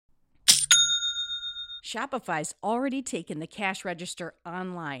Shopify's already taken the cash register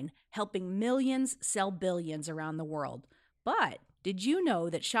online, helping millions sell billions around the world. But did you know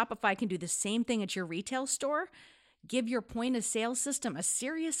that Shopify can do the same thing at your retail store? Give your point of sale system a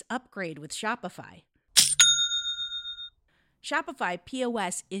serious upgrade with Shopify. Shopify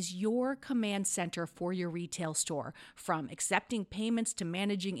POS is your command center for your retail store. From accepting payments to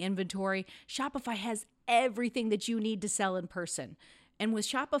managing inventory, Shopify has everything that you need to sell in person. And with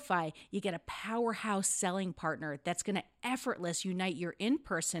Shopify, you get a powerhouse selling partner that's going to effortlessly unite your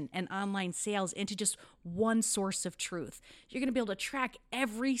in-person and online sales into just one source of truth. You're going to be able to track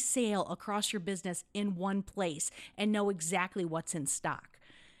every sale across your business in one place and know exactly what's in stock.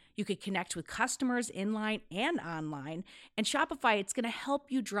 You could connect with customers inline and online. And Shopify, it's going to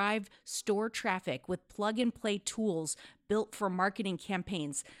help you drive store traffic with plug-and-play tools built for marketing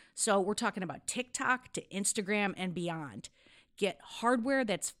campaigns. So we're talking about TikTok to Instagram and beyond. Get hardware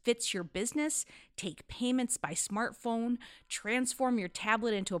that fits your business, take payments by smartphone, transform your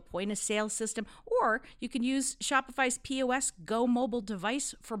tablet into a point-of-sale system, or you can use Shopify's POS Go mobile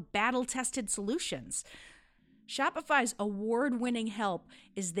device for battle-tested solutions. Shopify's award-winning help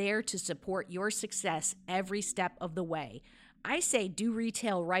is there to support your success every step of the way. I say do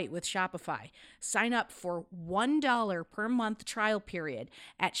retail right with Shopify. Sign up for $1 per month trial period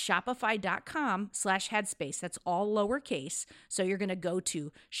at shopify.com/headspace. That's all lowercase. So you're going to go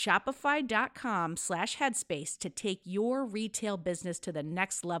to shopify.com/headspace to take your retail business to the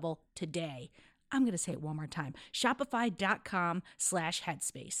next level today. I'm going to say it one more time.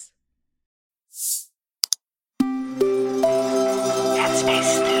 Shopify.com/headspace.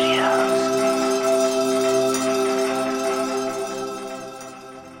 Headspace Studios.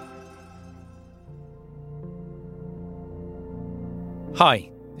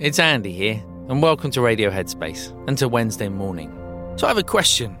 Hi, it's Andy here, and welcome to Radio Headspace and to Wednesday morning. So I have a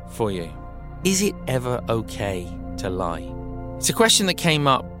question for you. Is it ever okay to lie? It's a question that came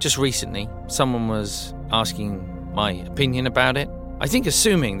up just recently. Someone was asking my opinion about it. I think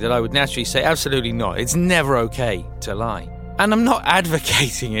assuming that I would naturally say absolutely not. It's never okay to lie. And I'm not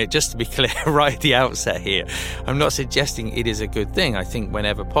advocating it, just to be clear right at the outset here. I'm not suggesting it is a good thing. I think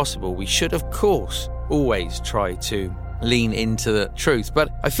whenever possible, we should, of course, always try to lean into the truth. But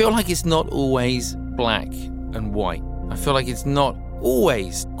I feel like it's not always black and white. I feel like it's not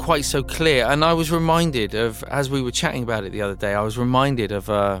always quite so clear. And I was reminded of, as we were chatting about it the other day, I was reminded of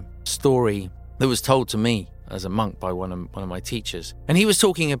a story that was told to me as a monk by one of my teachers. And he was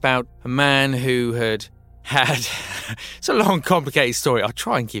talking about a man who had it's a long, complicated story. I'll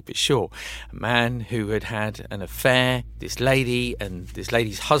try and keep it short. A man who had an affair, this lady, and this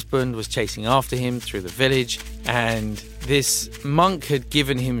lady's husband was chasing after him through the village, and this monk had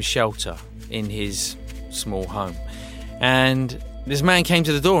given him shelter in his small home. And this man came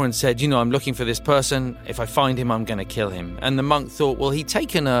to the door and said, I'm looking for this person. If I find him, I'm going to kill him. And the monk thought, well, he'd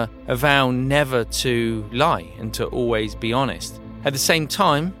taken a vow never to lie and to always be honest. At the same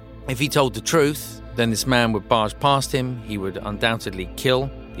time, if he told the truth, then this man would barge past him. He would undoubtedly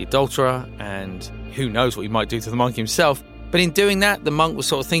kill the adulterer, and who knows what he might do to the monk himself. But in doing that, the monk was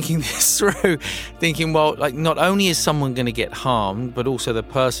sort of thinking this through, thinking, well, not only is someone going to get harmed, but also the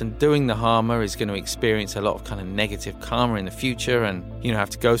person doing the harmer is going to experience a lot of kind of negative karma in the future and,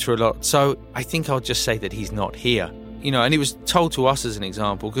 have to go through a lot. So I think I'll just say that he's not here. And it was told to us as an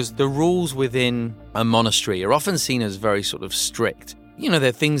example, because the rules within a monastery are often seen as very sort of strict.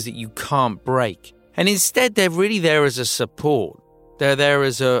 They're things that you can't break. And instead, they're really there as a support. They're there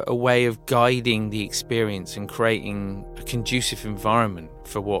as a way of guiding the experience and creating a conducive environment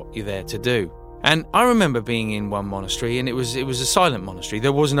for what you're there to do. And I remember being in one monastery, and it was a silent monastery.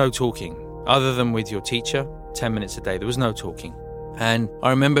 There was no talking, other than with your teacher, 10 minutes a day. There was no talking. And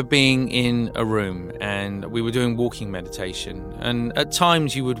I remember being in a room, and we were doing walking meditation. And at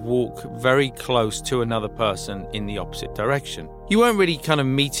times you would walk very close to another person in the opposite direction. You weren't really kind of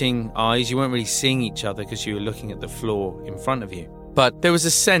meeting eyes. You weren't really seeing each other because you were looking at the floor in front of you. But there was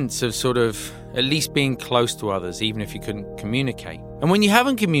a sense of sort of at least being close to others, even if you couldn't communicate. And when you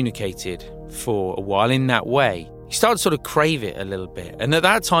haven't communicated for a while in that way, you start to sort of crave it a little bit. And at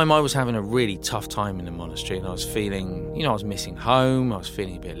that time, I was having a really tough time in the monastery, and I was feeling, I was missing home. I was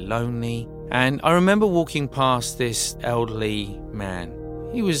feeling a bit lonely. And I remember walking past this elderly man.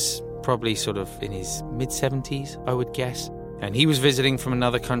 He was probably sort of in his mid-70s, I would guess. And he was visiting from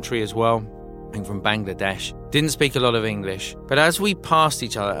another country as well, and from Bangladesh. Didn't speak a lot of English. But as we passed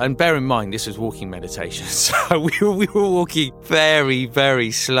each other, and bear in mind, this was walking meditation, so we were walking very,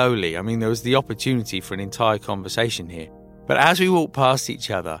 very slowly. I mean, there was the opportunity for an entire conversation here. But as we walked past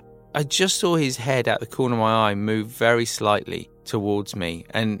each other, I just saw his head out the corner of my eye move very slightly towards me,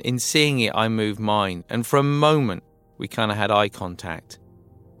 and in seeing it, I moved mine. And for a moment, we kind of had eye contact.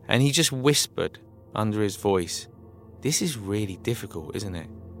 And he just whispered under his voice, "This is really difficult, isn't it?"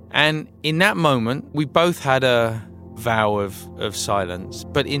 And in that moment, we both had a vow of silence.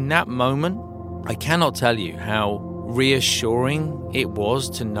 But in that moment, I cannot tell you how reassuring it was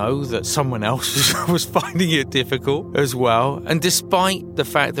to know that someone else was finding it difficult as well. And despite the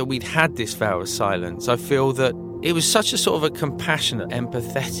fact that we'd had this vow of silence, I feel that it was such a sort of a compassionate,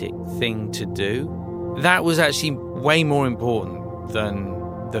 empathetic thing to do. That was actually way more important than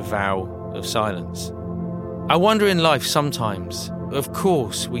the vow of silence. I wonder in life sometimes, of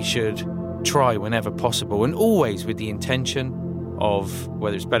course, we should try whenever possible, and always with the intention of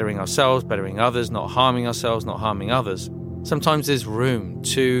whether it's bettering ourselves, bettering others, not harming ourselves, not harming others. Sometimes there's room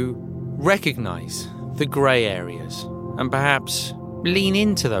to recognize the grey areas and perhaps lean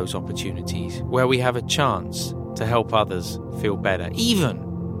into those opportunities where we have a chance to help others feel better, even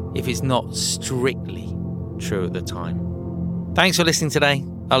if it's not strictly true at the time. Thanks for listening today.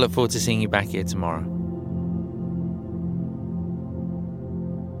 I look forward to seeing you back here tomorrow.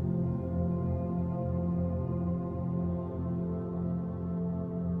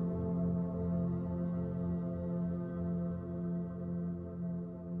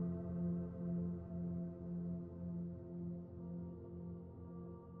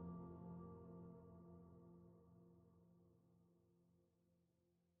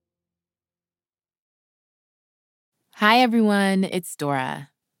 Hi, everyone. It's Dora.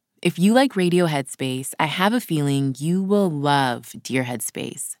 If you like Radio Headspace, I have a feeling you will love Dear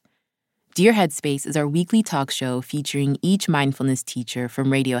Headspace. Dear Headspace is our weekly talk show featuring each mindfulness teacher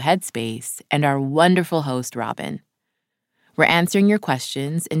from Radio Headspace and our wonderful host, Robin. We're answering your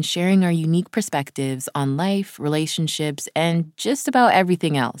questions and sharing our unique perspectives on life, relationships, and just about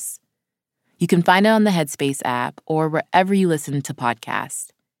everything else. You can find it on the Headspace app or wherever you listen to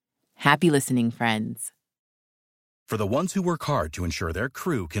podcasts. Happy listening, friends. For the ones who work hard to ensure their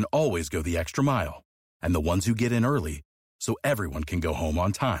crew can always go the extra mile, and the ones who get in early so everyone can go home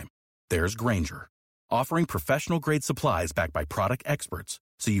on time, there's Grainger, offering professional-grade supplies backed by product experts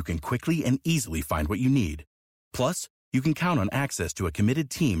so you can quickly and easily find what you need. Plus, you can count on access to a committed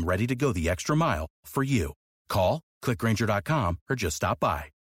team ready to go the extra mile for you. Call, click Grainger.com, or just stop by.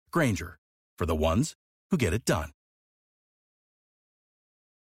 Grainger, for the ones who get it done.